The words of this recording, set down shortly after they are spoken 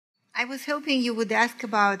I was hoping you would ask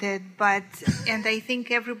about it, and I think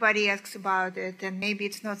everybody asks about it, and maybe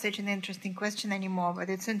it's not such an interesting question anymore, but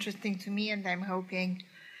it's interesting to me, and I'm hoping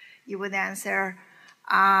you would answer.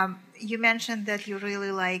 You mentioned that you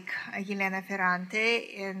really like Elena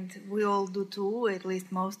Ferrante, and we all do too, at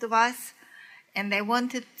least most of us. And I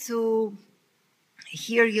wanted to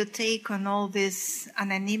hear your take on all this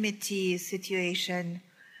anonymity situation,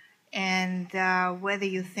 and whether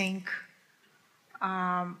you think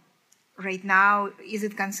right now, is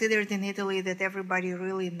it considered in Italy that everybody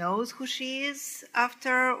really knows who she is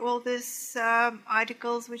after all these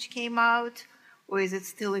articles which came out? Or is it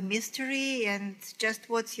still a mystery? And just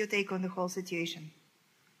what's your take on the whole situation?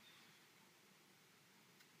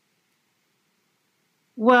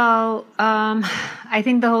 Well, I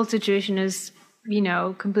think the whole situation is,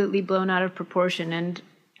 completely blown out of proportion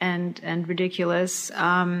and ridiculous.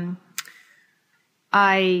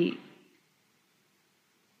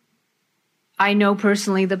 I know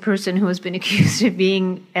personally the person who has been accused of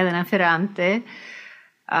being Elena Ferrante,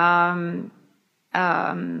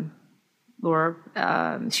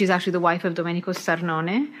 she's actually the wife of Domenico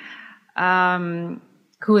Starnone,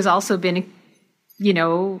 who has also been,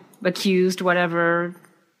 accused, whatever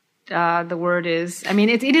the word is. I mean,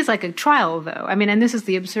 it is like a trial, though. I mean, and this is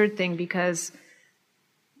the absurd thing, because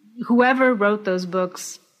whoever wrote those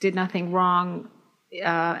books did nothing wrong,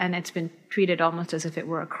 and it's been treated almost as if it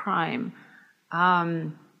were a crime.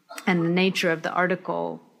 And the nature of the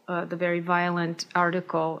article, the very violent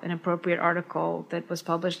article, inappropriate article that was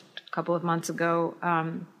published a couple of months ago,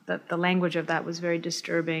 the language of that was very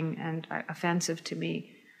disturbing and offensive to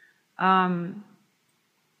me.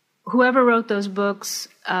 Whoever wrote those books,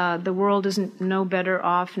 the world isn't no better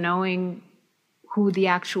off knowing who the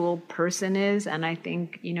actual person is. And I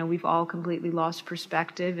think, we've all completely lost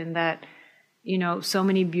perspective in that, so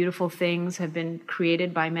many beautiful things have been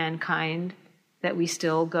created by mankind that we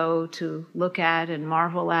still go to look at and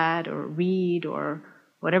marvel at or read or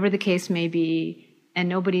whatever the case may be. And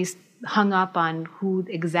nobody's hung up on who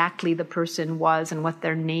exactly the person was and what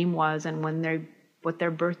their name was and what their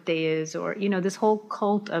birthday is, or, this whole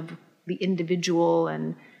cult of the individual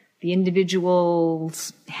and the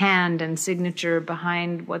individual's hand and signature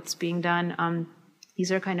behind what's being done.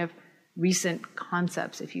 These are kind of recent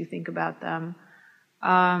concepts, if you think about them.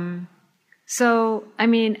 So, I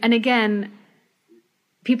mean, and again,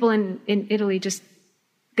 people in Italy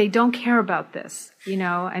they don't care about this,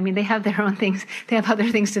 I mean, they have their own things, they have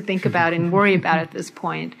other things to think about and worry about at this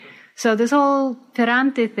point. So this whole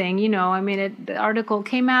Ferrante thing, I mean, the article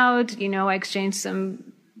came out, I exchanged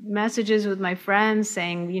some messages with my friends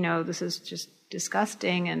saying, this is just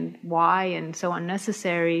disgusting and why and so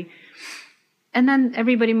unnecessary. And then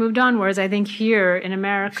everybody moved on. Whereas I think here in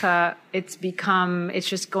America, it's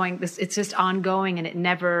just ongoing, and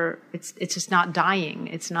it's just not dying.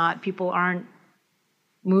 It's not, people aren't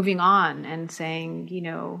moving on and saying,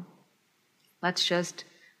 let's just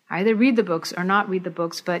either read the books or not read the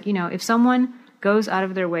books. But, if someone goes out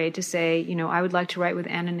of their way to say, I would like to write with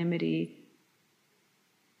anonymity,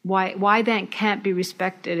 why that can't be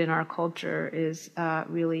respected in our culture is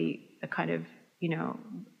really a kind of,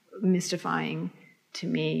 mystifying to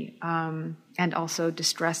me, and also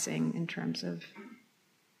distressing in terms of,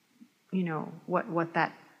 what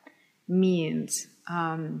that means,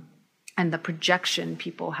 and the projection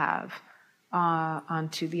people have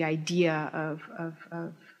onto the idea of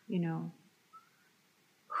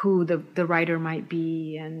who the writer might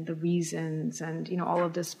be and the reasons and all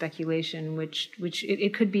of this speculation, which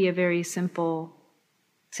it could be a very simple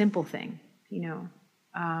thing,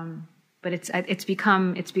 but it's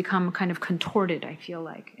become kind of contorted, I feel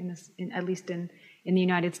like, at least in the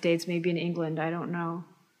United States, maybe in England, I don't know,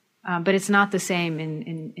 but it's not the same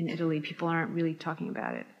in Italy. People aren't really talking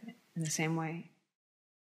about it in the same way.